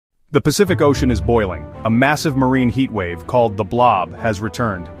The Pacific Ocean is boiling. A massive marine heat wave called the Blob has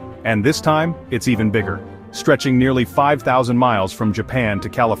returned. And this time, it's even bigger. Stretching nearly 5,000 miles from Japan to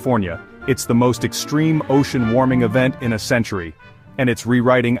California, it's the most extreme ocean warming event in a century. And it's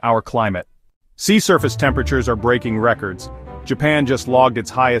rewriting our climate. Sea surface temperatures are breaking records. Japan just logged its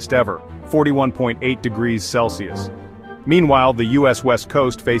highest ever, 41.8 degrees Celsius. Meanwhile, the US West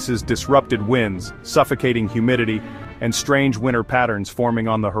Coast faces disrupted winds, suffocating humidity, and strange winter patterns forming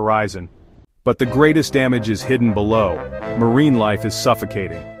on the horizon. But the greatest damage is hidden below. Marine life is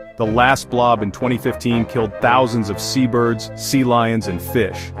suffocating. The last blob in 2015 killed thousands of seabirds, sea lions, and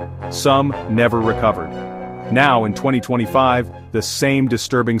fish. Some never recovered. Now, in 2025, the same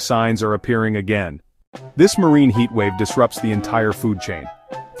disturbing signs are appearing again. This marine heatwave disrupts the entire food chain.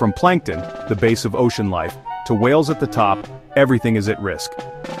 From plankton, the base of ocean life, to whales at the top, everything is at risk.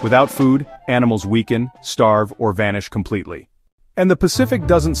 Without food, animals weaken, starve, or vanish completely. And the Pacific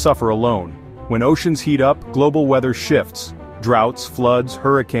doesn't suffer alone. When oceans heat up, global weather shifts. Droughts, floods,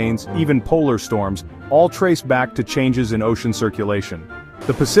 hurricanes, even polar storms, all trace back to changes in ocean circulation.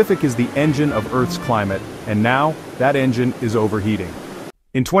 The Pacific is the engine of Earth's climate, and now, that engine is overheating.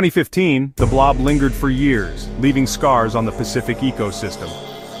 In 2015, the blob lingered for years, leaving scars on the Pacific ecosystem.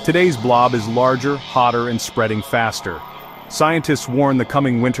 Today's blob is larger, hotter, and spreading faster. Scientists warn the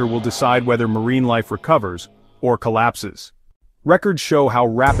coming winter will decide whether marine life recovers or collapses. Records show how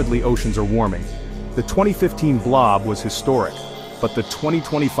rapidly oceans are warming. The 2015 blob was historic, but the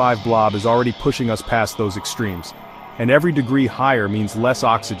 2025 blob is already pushing us past those extremes. And every degree higher means less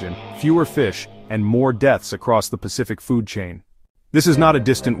oxygen, fewer fish, and more deaths across the Pacific food chain. This is not a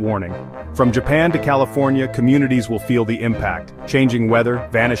distant warning. From Japan to California, communities will feel the impact. Changing weather,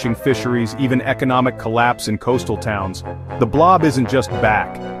 vanishing fisheries, even economic collapse in coastal towns. The blob isn't just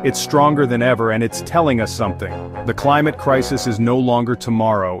back, it's stronger than ever, and it's telling us something. The climate crisis is no longer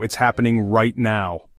tomorrow, it's happening right now.